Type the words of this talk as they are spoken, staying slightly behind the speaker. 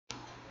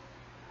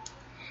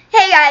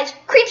guys,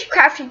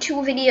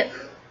 CreepyCrafty2 video.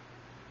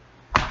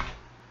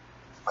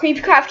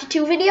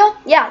 CreepyCrafty2 video?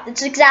 Yeah,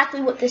 that's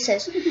exactly what this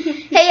is.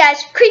 Hey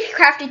guys,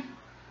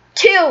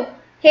 CreepyCrafty2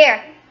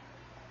 here.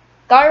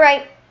 Got it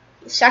right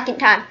the second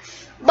time.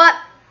 But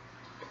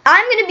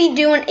I'm gonna be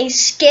doing a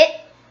skit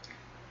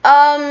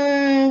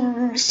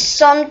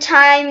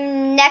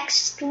sometime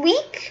next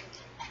week.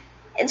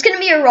 It's gonna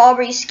be a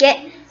robbery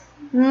skit.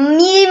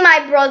 Me,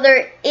 my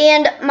brother,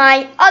 and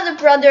my other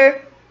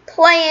brother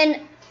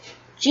playing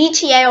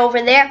GTA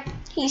over there.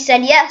 He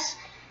said yes.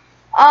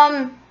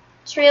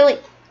 It's really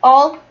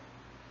all.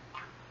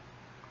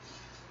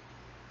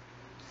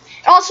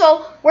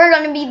 Also, we're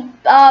gonna be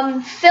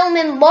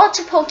filming lots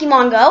of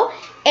Pokemon Go,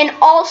 and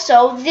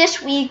also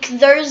this week,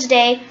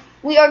 Thursday,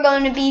 we are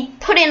going to be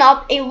putting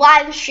up a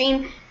live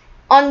stream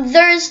on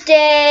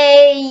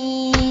Thursday.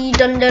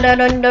 Dun, dun, dun,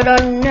 dun,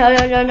 dun, dun,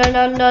 dun, dun,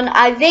 dun, dun.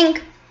 I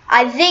think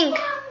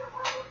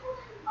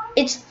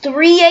it's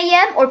 3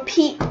 a.m. or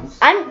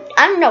I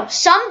don't know.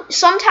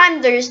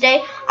 Sometime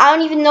Thursday. I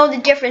don't even know the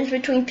difference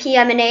between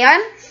PM and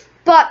AM,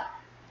 but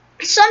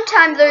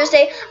sometime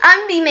Thursday I'm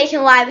gonna be making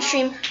a live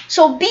stream.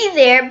 So be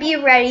there, be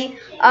ready.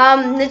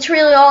 That's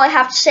really all I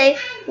have to say.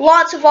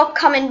 Lots of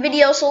upcoming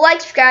videos. So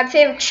like, subscribe,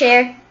 favorite,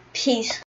 share. Peace.